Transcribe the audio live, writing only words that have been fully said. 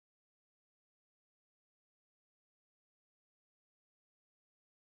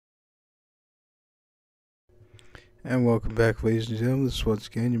And welcome back, ladies and gentlemen. This is once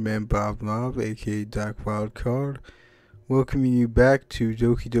again your man Bob Mob, aka Doc Wildcard, welcoming you back to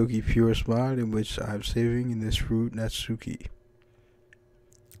Doki Purist mod, in which I'm saving in this route Natsuki.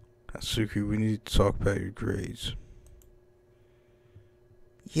 Natsuki, we need to talk about your grades.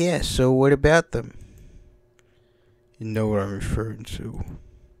 Yeah, so what about them? You know what I'm referring to.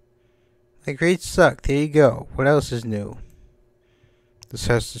 My grades suck. There you go. What else is new? This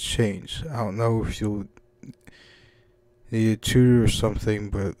has to change. I don't know if you'll need a tutor or something,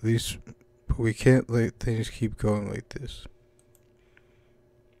 but at least we can't let things keep going like this.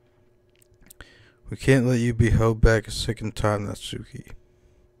 We can't let you be held back a second time, Natsuki.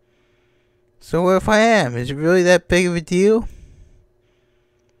 So what if I am? Is it really that big of a deal?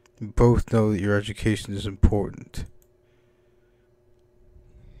 We both know that your education is important.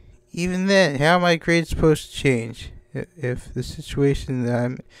 Even then, how are my grades supposed to change if the situation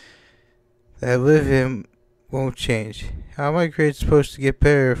that I live in won't change? How are my grades supposed to get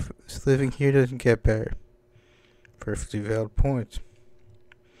better if living here doesn't get better? Perfectly valid point.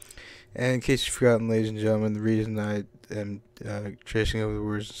 And in case you've forgotten, ladies and gentlemen, the reason I am tracing over the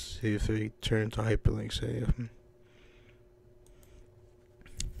words to see if they turn into hyperlinks.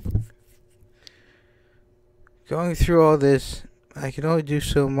 Going through all this, I can only do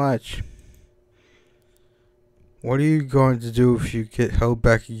so much. What are you going to do if you get held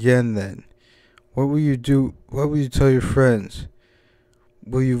back again then? What will you do? What will you tell your friends?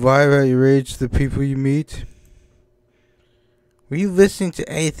 Will you lie about your age to the people you meet? Were you listening to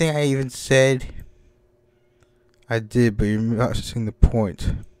anything I even said? I did, but you're missing the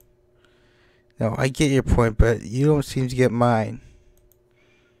point. No, I get your point, but you don't seem to get mine.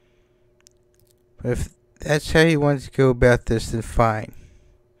 But if that's how you want to go about this, then fine.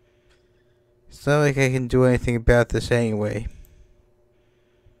 It's not like I can do anything about this anyway.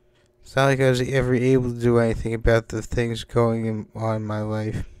 It's not like I was ever able to do anything about the things going on in my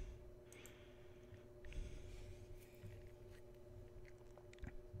life.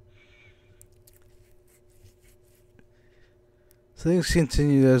 Things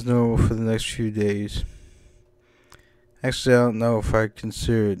continued as normal for the next few days. Actually, I don't know if I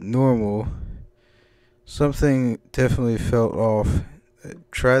consider it normal. Something definitely felt off.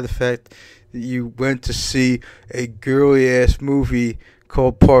 Try the fact that you went to see a girly ass movie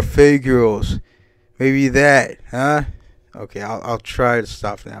called Parfait Girls. Maybe that, huh? Okay, I'll try to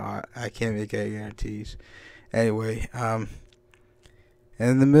stop now. I can't make any guarantees. Anyway,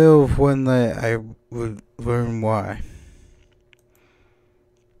 in the middle of one night, I would learn why.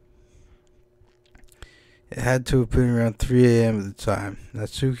 It had to have been around 3 a.m. at the time.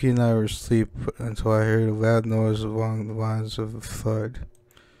 Natsuki and I were asleep until I heard a loud noise along the lines of a thud.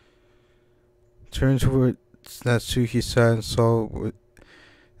 Turned toward Natsuki's side and saw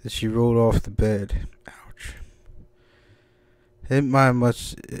that she rolled off the bed. Ouch. I didn't mind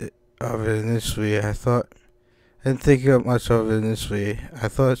much of it initially. I didn't think up much of it initially. I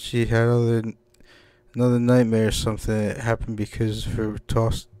thought she had another nightmare or something that happened because of her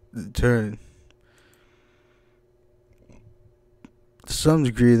toss and turn. To some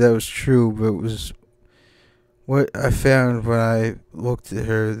degree that was true, but it was what I found when I looked at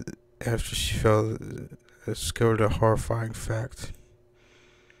her after she fell. I discovered a horrifying fact.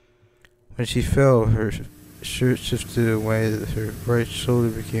 When she fell, her shirt shifted in a way that her right shoulder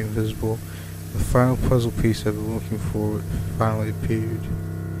became visible. The final puzzle piece I've been looking for finally appeared.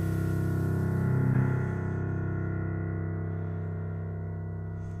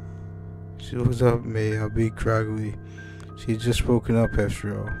 She looked up at me, albeit groggily. She had just woken up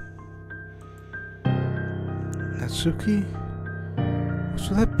after all. Natsuki? What's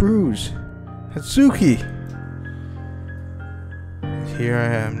with that bruise? Natsuki! And here I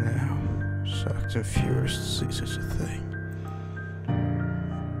am now, shocked and furious to see such a thing.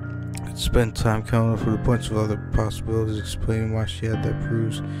 I'd spent time coming up with a bunch of other possibilities explaining why she had that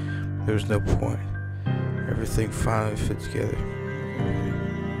bruise. There was no point. Everything finally fit together.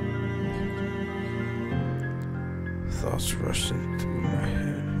 Thoughts rushing through my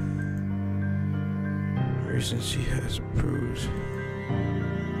head. The reason she has a bruise.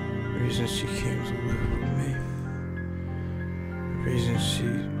 The reason she came to live with me. The reason she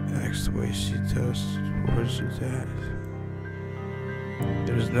acts the way she does towards her dad.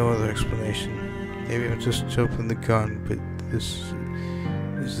 There was no other explanation. Maybe I'm just jumping the gun, but this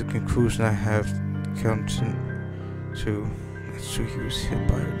is the conclusion I have come to. Natsuki was hit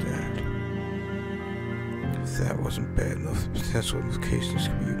by her dad. If that wasn't bad enough, the potential implications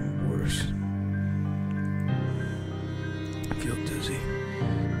could be even worse. I feel dizzy.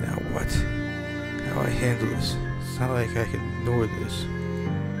 Now what? How I handle this? It's not like I can ignore this.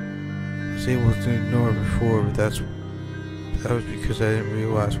 was able to ignore it before, but that was because I didn't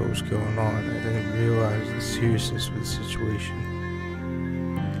realize what was going on. I didn't realize the seriousness of the situation.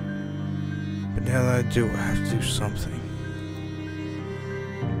 But now that I do, I have to do something.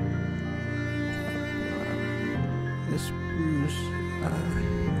 This Bruce,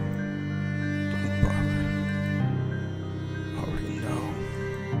 don't bother. I already know.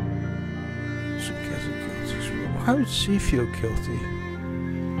 She gets guilty. Why would she feel guilty?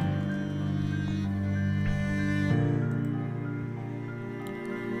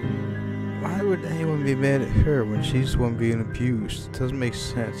 Why would anyone be mad at her when she's the one being abused? It doesn't make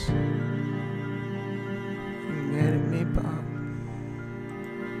sense. You mad at me, Bob? I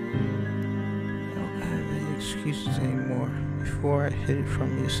don't have any excuses anymore. Before I hid it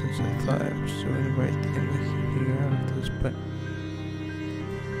from you since I thought I was doing the right thing by keeping you out of this, but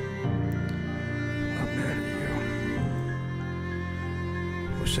I'm mad at you.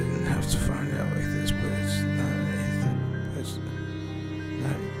 Wish I didn't have to find out like this, but it's not anything. It's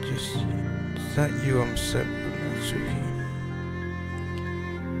not just you. It's not you I'm upset with, Natsuki.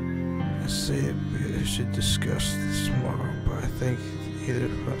 I say that we should discuss this tomorrow, but I think I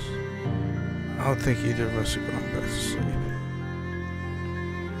don't think either of us are going back to sleep.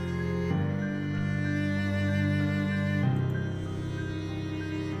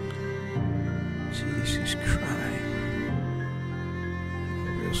 Jeez, he's crying. A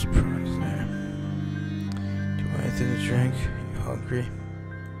real surprise there. Do you want anything to drink? Are you hungry?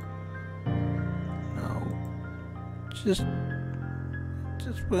 No. Just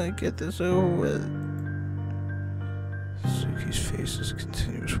want to get this over with. Suki's face is a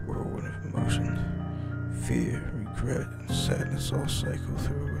continuous whirlwind of emotion. Fear, regret, and sadness all cycle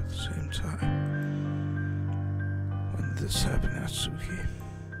through her at the same time. When did this happen, Natsuki?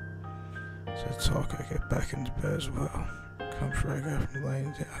 As I talk, I get back into bed as well. The comfort I got from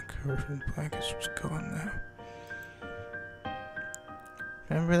laying down covered in blankets was gone now.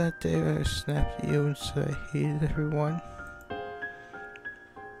 Remember that day when I snapped at you and said I hated everyone?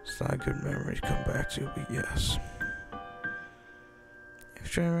 It's not a good memory to come back to, but yes.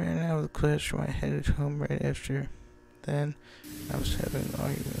 After I ran out of the classroom, I headed home right after. Then, I was having an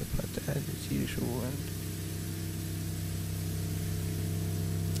argument with my dad as usual, and...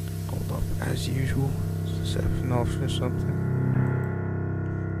 Hold up, as usual? Is this happening often or something?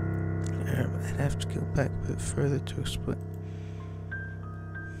 I'd have to go back a bit further to explain.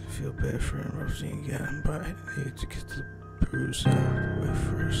 I feel bad for interrupting again, but I need to get the Purist out of the way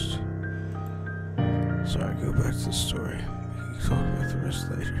first. Sorry, go back to the story. We can talk about the rest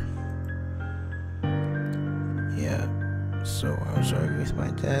later. Yeah, so I was arguing with my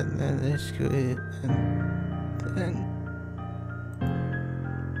dad, and then they escalated, and then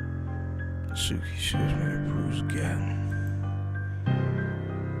Natsuki shows me a bruise again.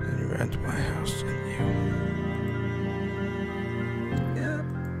 Then you ran to my house, didn't you? Yeah.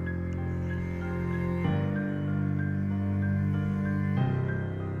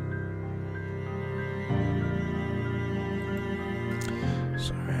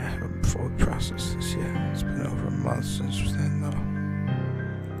 Sorry, I haven't fully processed this yet. It's been over a month since then, though.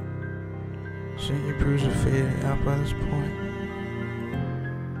 Shouldn't your bruise have faded out by this point?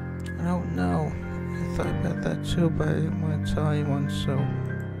 I don't know. I thought about that too, but I didn't want to tell anyone, so...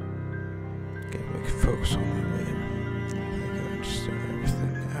 Maybe we can focus on that later. I think I understand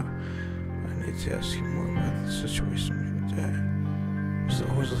everything now. I need to ask you more about the situation with your dad. Was it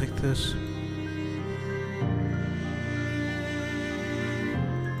always like this?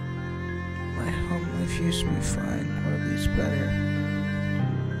 My home life used to be fine, or at least better.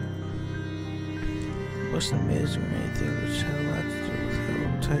 It wasn't amazing or anything, which had a lot to do with how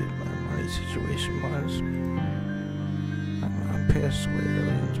tight my money situation was. My mom passed away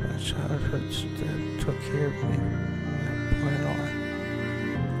early into my childhood, so Dad took care of me from that point on.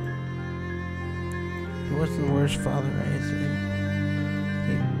 He wasn't the worst father or anything.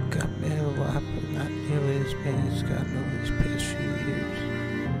 He got mad a lot, but not nearly as mad as he's gotten over these past few years.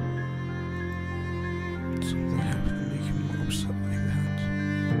 Something happened to make him more upset like that.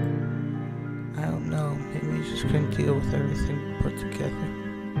 I don't know, maybe he just couldn't deal with everything put together.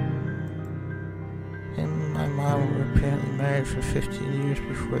 Him and my mom were apparently married for 15 years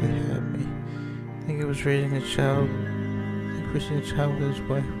before they had me. I think it was raising a child. Raising a child with his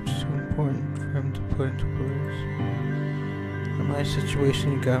wife was too important for him to put into words. In my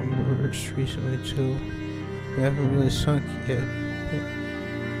situation, it got worse recently too. We haven't really sunk yet, but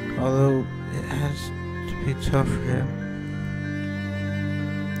although it has to be tough for him.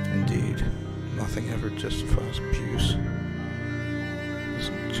 Indeed, nothing ever justifies abuse. It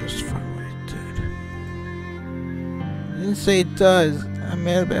doesn't justify what he did. I didn't say it does. I I'm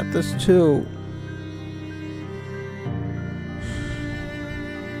mad about this too.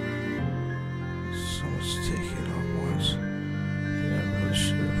 So much taken on once. And I really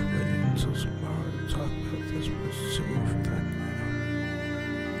should have waited until tomorrow to talk about this, but it's too late for that now.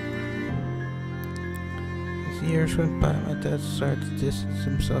 As the years went by, my dad started to distance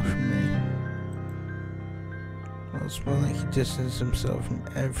himself from me. Well, it's more like he distanced himself from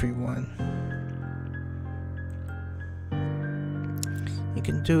everyone. He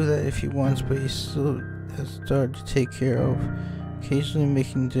can do that if he wants, but he still has started to take care of. Occasionally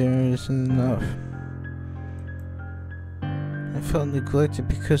making dinner isn't enough. I felt neglected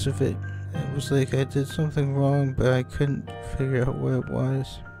because of it. It was like I did something wrong, but I couldn't figure out what it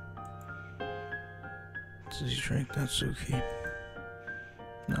was. Did he drink Natsuki?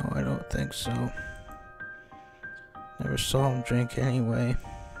 No, I don't think so. Never saw him drink anyway.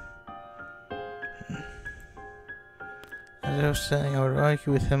 As I was saying, I would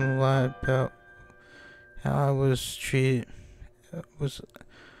argue with him a lot about how I was treated. It wasn't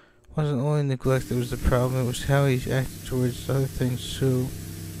only neglect that was the problem, it was how he acted towards other things too.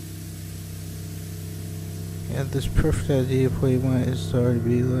 He had this perfect idea of what he wanted his daughter to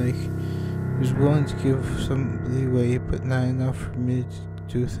be like. He was willing to give some leeway, but not enough for me to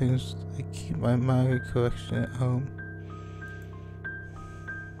do things like keep my manga collection at home.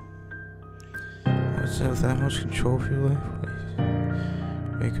 To have that much control of your life,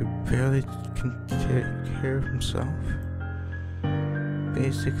 he could barely take care of himself.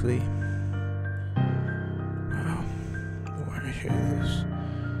 Basically, wow, the more I hear this,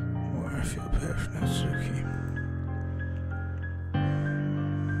 the more I feel bad for Natsuki.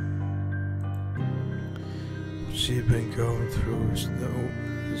 What she had been going through is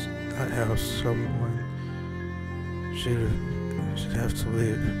not how someone should have to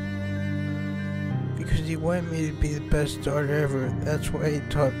live. Because he wanted me to be the best daughter ever. That's what he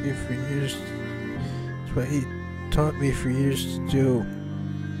taught me for years. That's what he taught me for years to do.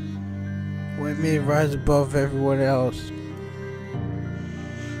 He wanted me to rise above everyone else.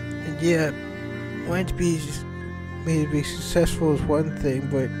 And yeah, wanting me to be successful is one thing,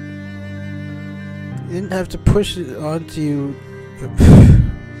 but he didn't have to push it onto you. He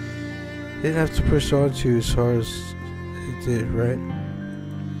didn't have to push it onto you as hard as he did, right?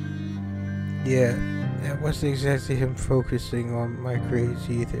 Yeah, that wasn't exactly him focusing on my grades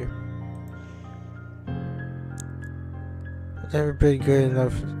either. I've never been good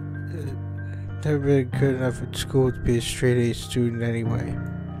enough at school to be a straight A student anyway.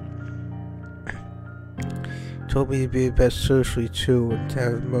 He told me to be the best socially too and to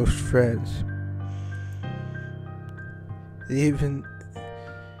have the most friends. Even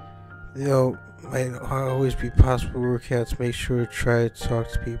though it might not always be possible to work out, to make sure to try to talk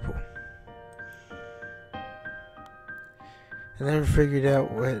to people. I never figured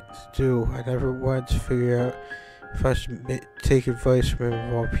out what to do. I never wanted to figure out if I should take advice from him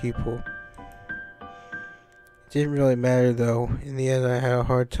of all people. It didn't really matter though. In the end, I had a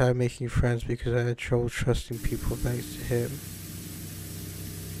hard time making friends because I had trouble trusting people thanks to him.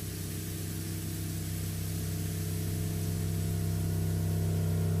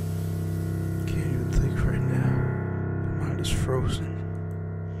 Can't even think right now. My mind is frozen.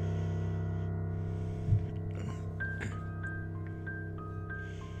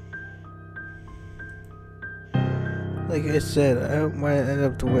 Like I said, I don't want to end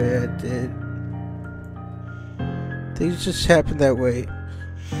up the way I did. Things just happen that way.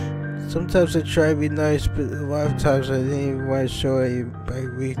 Sometimes I try to be nice, but a lot of times I didn't even want to show any of my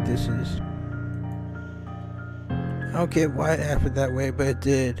weaknesses. I don't get why it happened that way, but it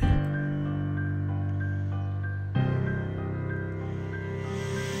did.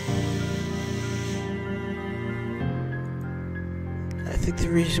 I think the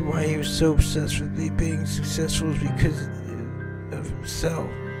reason why he was so obsessed with me being successful is because of himself.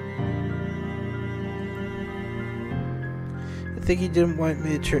 I think he didn't want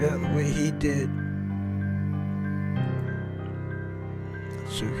me to turn out the way he did.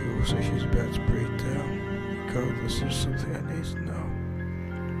 Natsuki looks like he's about to break down. Regardless, there's something I need to know.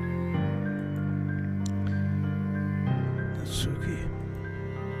 Natsuki,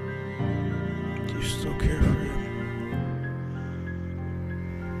 do you still care for him?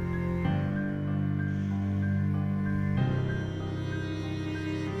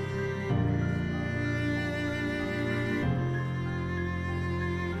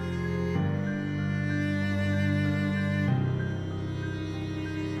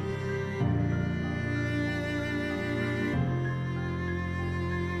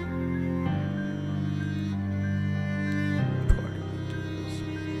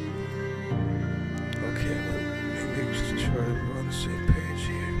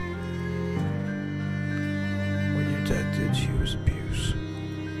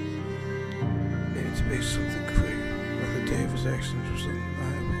 his actions was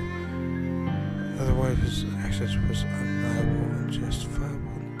undeniable. Another one of his actions was undeniable and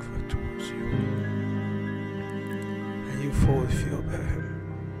justifiable and correct towards you. And you fully feel about him.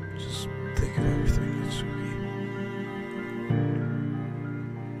 Just think of everything, Natsuki.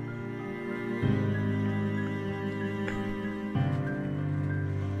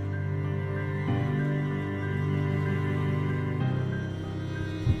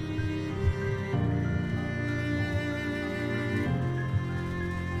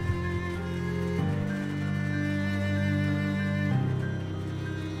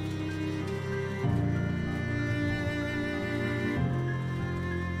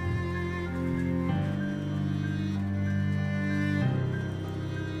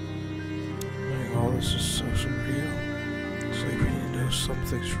 All this is so surreal. It's like when you know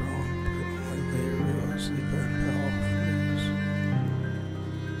something's wrong, but only later realize the event how awful it is.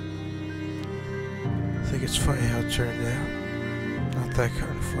 I think it's funny how it turned out. Not that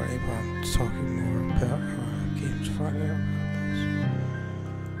kind of funny, but I'm talking more about how games find out about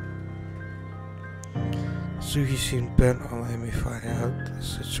this. Natsuki seemed bent on letting me find out the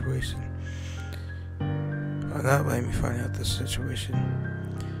situation. Not letting me find out the situation.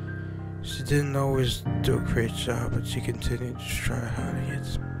 She didn't always do a great job, but she continued to try hiding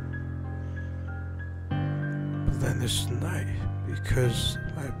it. But then this night, because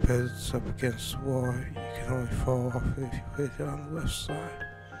my bed's up against the wall, you can only fall off if you lay down on the left side.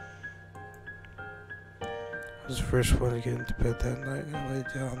 I was the first one to get into bed that night, and I laid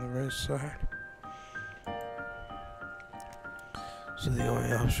down on the right side. So the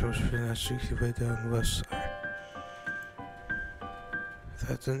only option was for Natsuki to lay down on the left side. If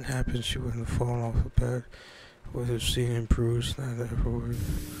that didn't happen, she wouldn't have fallen off the bed. I would have seen him bruised, and I never would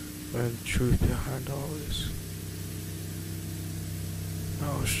have learned the truth behind all this. I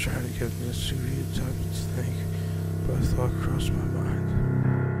was trying to get Natsuki time to think, but a thought crossed my mind.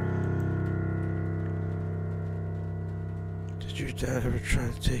 Did your dad ever try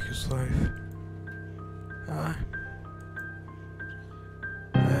to take his life? I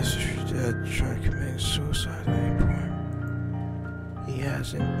asked if your dad tried committing suicide at any point. He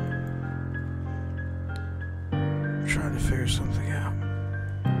hasn't. I'm trying to figure something out.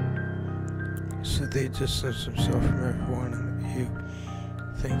 He said they distanced himself from everyone, and you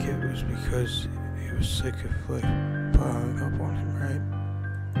think it was because he was sick of piling up on him, right?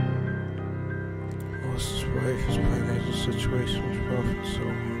 Lost his wife, his financial situation was rough, and so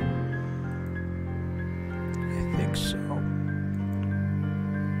on. I think so.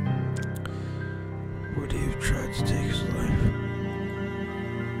 Would he have tried to take his life?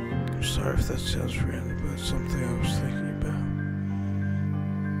 I'm sorry if that sounds random, but it's something I was thinking about.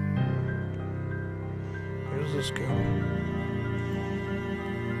 Where does this go?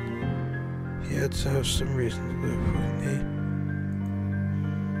 He had to have some reason to live, wouldn't he?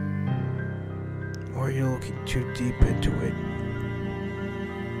 Or are you looking too deep into it?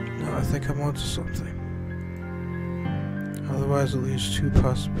 No, I think I'm onto something. Otherwise, it leaves two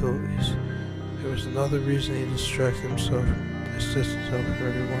possibilities. There was another reason he distracted himself and distanced himself from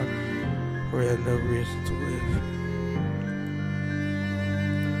everyone, or he had no reason to live.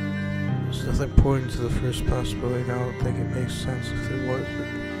 There's nothing pointing to the first possibility, and I don't think it makes sense if there was.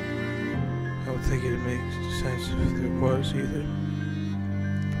 I don't think it makes sense if there was either.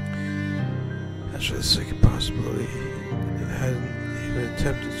 As for the second possibility, it hadn't even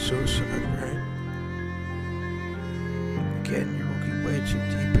attempted suicide, right? Again, you're looking way too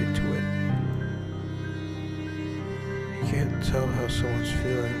deep into it. You can't tell how someone's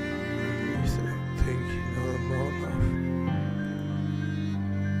feeling if they don't think you know them well enough.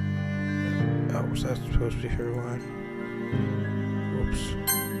 Oh, was that supposed to be her line? Whoops.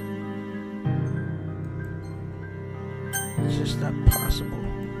 It's just not possible.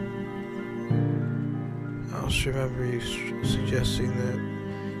 I also remember you suggesting that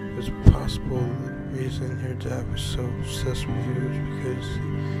it was possible the reason your dad was so obsessed with you was because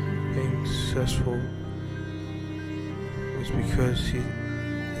being successful was because he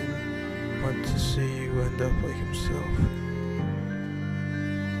didn't want to see you end up like himself.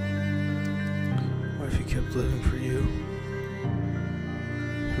 What if he kept living for you?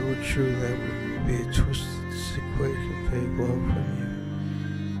 If it were true, that would be a twisted equation of fake love from you.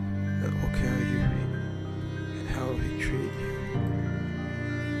 That look how you and how he treated you.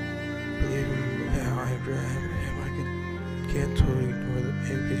 But even with how angry I am at him, I can't totally ignore that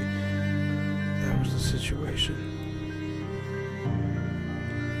maybe that was the situation.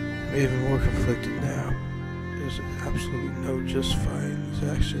 I'm even more conflicted now. There's absolutely no justifying these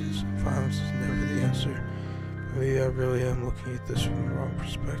actions. Violence is never the answer. But maybe I really am looking at this from the wrong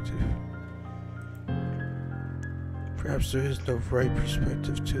perspective. Perhaps there is no right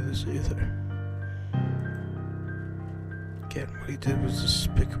perspective to this either. Again, what he did was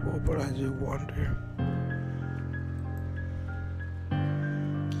despicable, but I do wonder.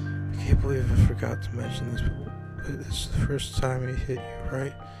 I can't believe I forgot to mention this, but it's the first time he hit you,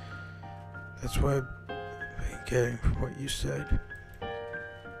 right? That's what I've been getting from what you said.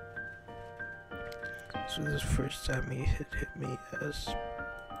 This was the first time he hit me as...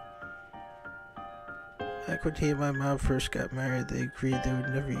 Back when he and my mom first got married, they agreed they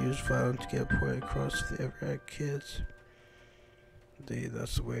would never use violence to get a point across if they ever had kids. Indeed,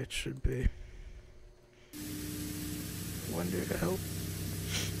 that's the way it should be. I wonder how...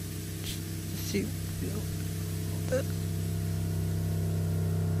 See, feel that...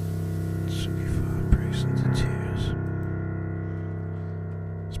 Natsuki breaks into tears.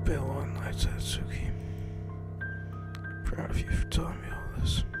 It's been a long night, Natsuki. I'm proud of you for telling me all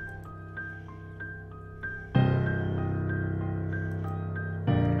this.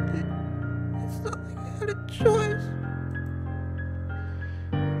 It's not like I had a choice.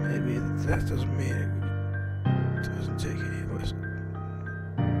 Maybe that doesn't mean it doesn't take any less.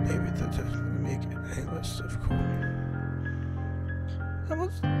 Maybe that doesn't make it any less difficult. How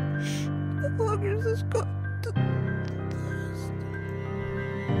long is this going to last?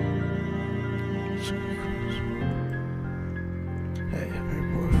 Hey, I'm your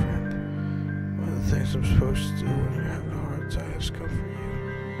boyfriend. One of the things I'm supposed to do when you're having a hard time is come for you.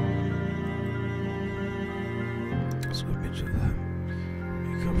 So let me do that.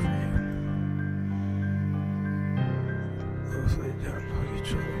 Come for you. Both lay down and hug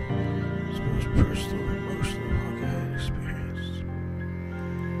each other. It's the most personal and emotional hug I had experienced.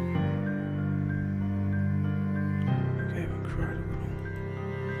 I even cried a little.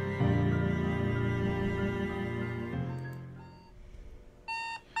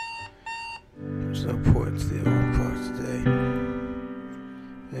 There's no point to the alarm clock today.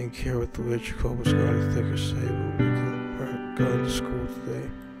 I didn't care what the witch club was going to think or say, but we didn't go to school today.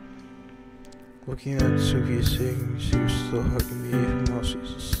 Looking at Natsuki, seeing she was still hugging me even while she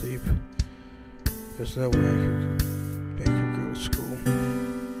was asleep. There's no way I could make her go to school.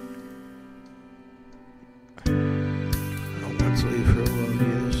 I don't want to leave her alone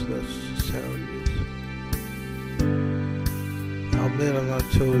either, so that's just how it is. I'll admit I'm not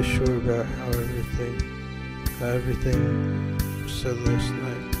totally sure about how everything was said last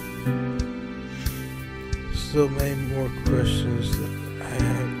night. Still many more questions that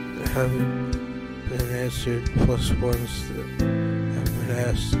haven't been answered, plus ones that have been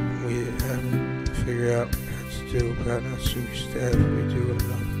asked and we haven't figured out what to do about Natsuki's dad if we do end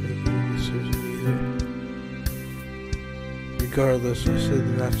up making a decision either. Regardless, I said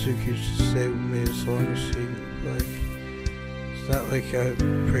that Natsuki should stay with me as long as she like. It's not like I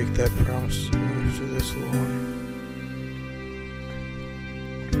break that promise after this long.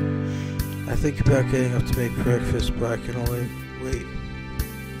 I think about getting up to make breakfast, but I can only wait.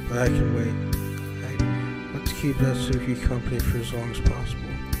 But I can wait. I want to keep Natsuki company for as long as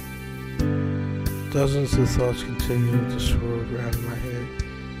possible. Dozens of thoughts continue to swirl around in my head.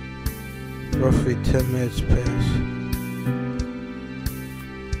 Roughly 10 minutes pass.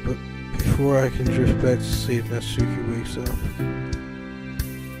 But before I can drift back to sleep, Natsuki wakes up.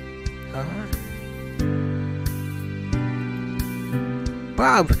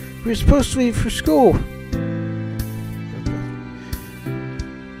 Bob, we're supposed to leave for school.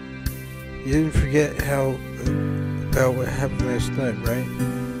 You didn't forget about what happened last night, right?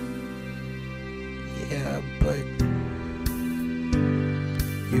 Yeah, but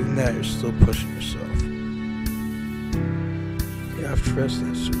even now you're still pushing yourself. You have to trust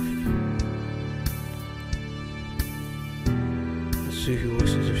Natsuki. Natsuki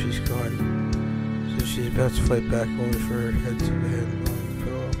looks as if she's gone, as if she's about to fight back, only for her head to land on the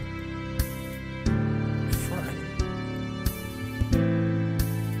pillow. Fine.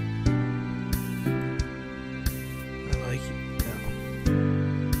 I like you now.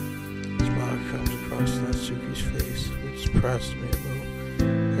 A smile comes across Natsuki's face, which surprised me a little. I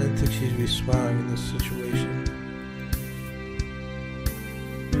didn't think she'd be smiling in this situation.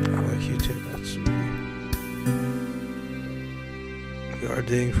 I like you too, Natsuki. We are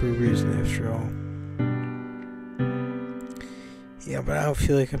dating for a reason, after all. Yeah, but I don't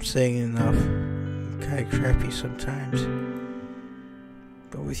feel like I'm saying enough. I'm kind of crappy sometimes.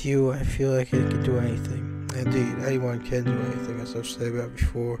 But with you, I feel like I can do anything. Indeed, anyone can do anything, as I've said about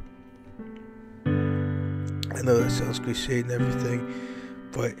before. I know that sounds cliche and everything,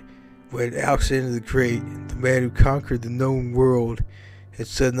 but when Alexander the Great, the man who conquered the known world, had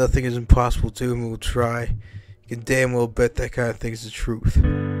said nothing is impossible to him who will try, you can damn well bet that kind of thing is the truth.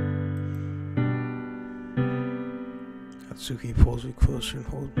 Natsuki pulls me closer and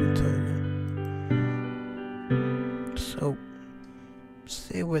holds me tighter. So,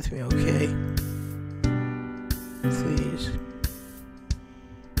 stay with me, okay? Please.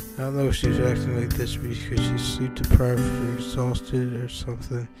 I don't know if she's acting like this because she's sleep deprived or exhausted or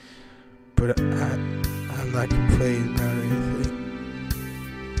something, but I'm not complaining about anything.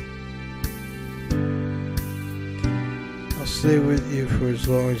 I'll stay with you for as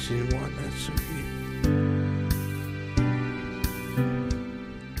long as you want, Natsuki.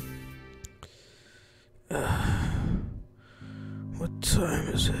 What time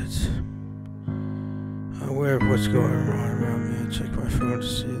is it? I'm aware of what's going on around me. I check my phone to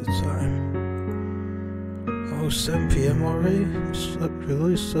see the time. Oh, 7 p.m. already?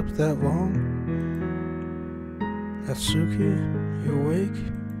 Really slept that long? Natsuki, you awake?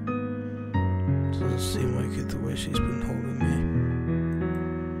 Doesn't seem like it the way she's been holding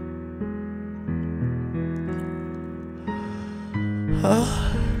me. Huh?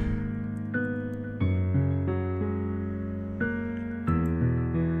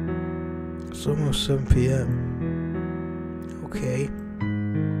 It's almost 7 p.m. Okay.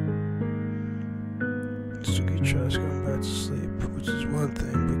 Natsuki tries going back to sleep, which is one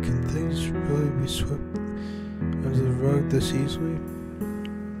thing, but can things really be swept under the rug this easily?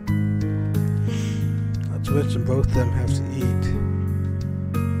 Not to mention both of them have to eat.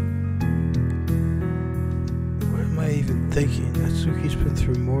 What am I even thinking? Natsuki's been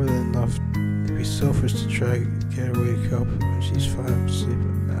through more than enough to be selfish to try to get her wake up when she's fine sleeping.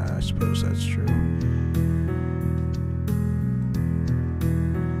 I suppose that's true.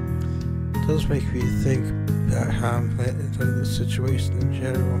 It does make me think about how I'm handling the situation in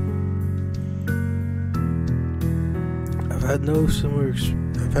general. I've had no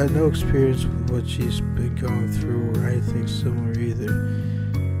experience with what she's been going through or anything similar either.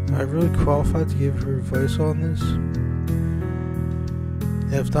 Am I really qualified to give her advice on this?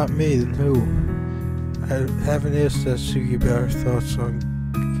 If not me, then who? I haven't asked Natsuki about her thoughts on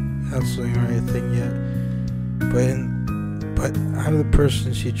counseling or anything yet, but I'm the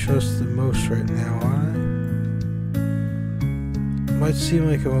person she trusts the most right now, aren't I? It might seem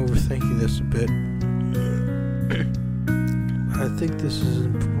like I'm overthinking this a bit, but I think this is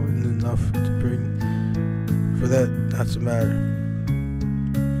important enough to bring for that not to matter.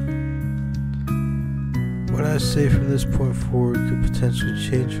 What I say from this point forward could potentially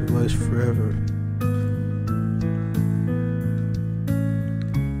change her life forever.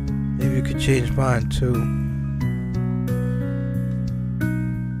 You could change mine too.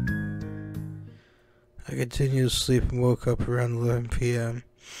 I continued to sleep and woke up around 11 p.m.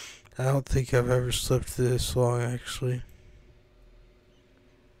 I don't think I've ever slept this long, actually.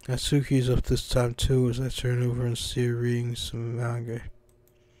 Natsuki's up this time too as I turn over and see her reading some manga.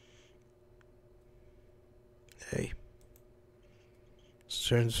 Hey. She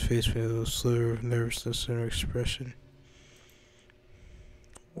turns to face me with a sliver of nervousness in her expression.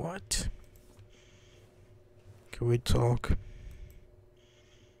 What? Can we talk?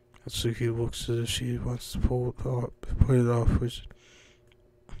 Natsuki looks as if she wants to put it off, which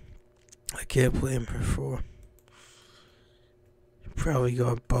I can't blame her for. You're probably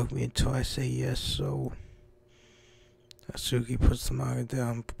gonna bug me until I say yes, so Natsuki puts the manga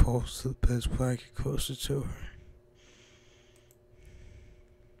down and pulls the bed's blanket closer to her.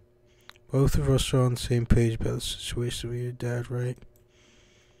 Both of us are on the same page about the situation with your dad, right?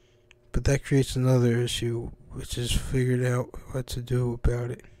 But that creates another issue, which is figuring out what to do about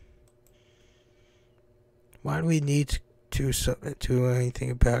it. Why do we need to do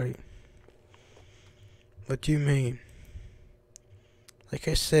anything about it? What do you mean? Like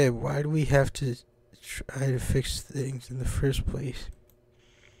I said, why do we have to try to fix things in the first place?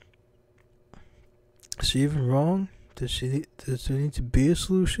 Is she even wrong? Does there need to be a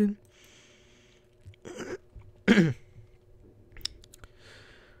solution?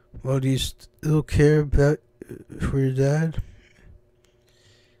 Well, do you still care for your dad?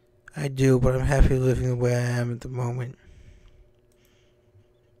 I do, but I'm happy living the way I am at the moment.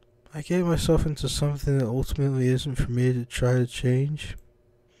 I gave myself into something that ultimately isn't for me to try to change.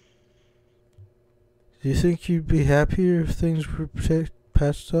 Do you think you'd be happier if things were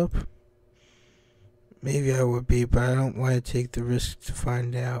patched up? Maybe I would be, but I don't want to take the risk to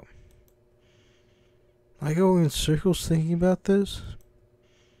find out. Am I going in circles thinking about this?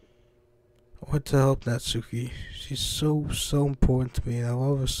 I want to help Natsuki. She's so important to me and I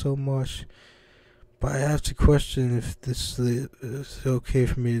love her so much. But I have to question if this is okay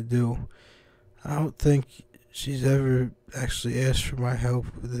for me to do. I don't think she's ever actually asked for my help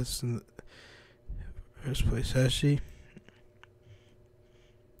with this in the first place, has she?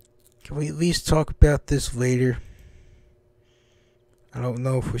 Can we at least talk about this later? I don't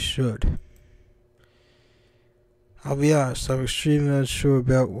know if we should. I'll be honest, I'm extremely unsure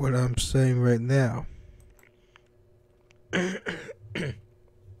about what I'm saying right now. But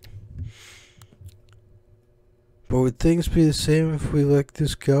would things be the same if we let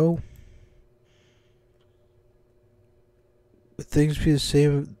this go? Would things be the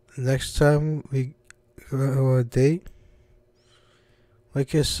same next time we go on a date?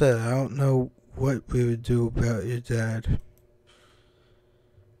 Like I said, I don't know what we would do about your dad.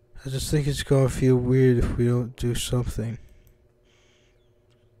 I just think it's gonna feel weird if we don't do something.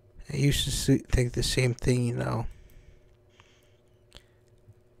 I used to think the same thing, you know.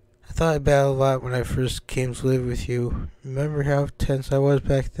 I thought about it a lot when I first came to live with you. Remember how tense I was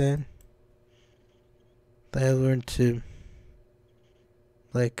back then? Then I learned to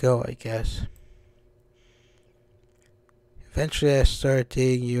let go, I guess. Eventually I started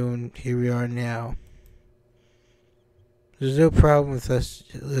dating you, and here we are now. There's no problem with us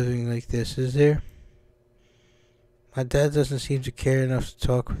living like this, is there? My dad doesn't seem to care enough to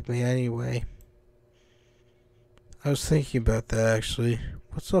talk with me anyway. I was thinking about that, actually.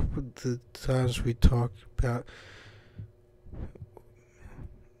 What's up with the times we talk about...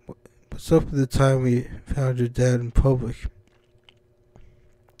 What's up with the time we found your dad in public?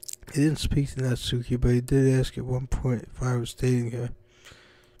 He didn't speak to Natsuki, but he did ask at one point if I was dating her.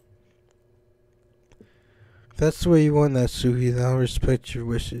 If that's the way you want, Natsuki, then I'll respect your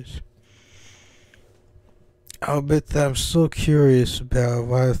wishes. I'll admit that I'm still curious about a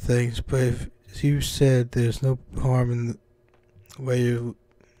lot of things, but if, as you said, there's no harm in the way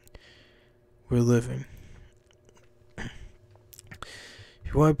we're living. If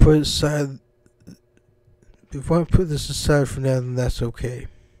you want to put it aside, if you want to put this aside for now, then that's okay.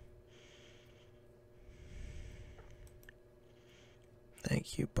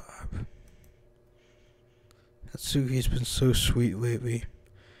 Thank you, Bob. Natsuki's been so sweet lately.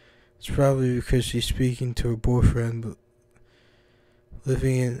 It's probably because she's speaking to her boyfriend, but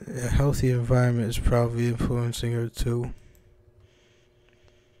living in a healthy environment is probably influencing her too.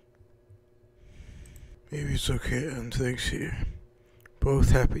 Maybe it's okay to end things here.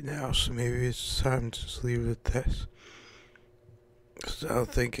 Both happy now, so maybe it's time to just leave it at this. Because I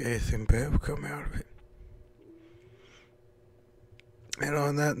don't think anything bad will come out of it. And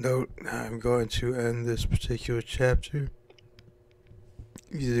on that note, I'm going to end this particular chapter.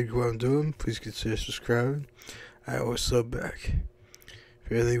 If you dig what I'm doing, please consider subscribing. I always sub back.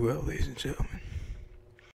 Fairly well, ladies and gentlemen.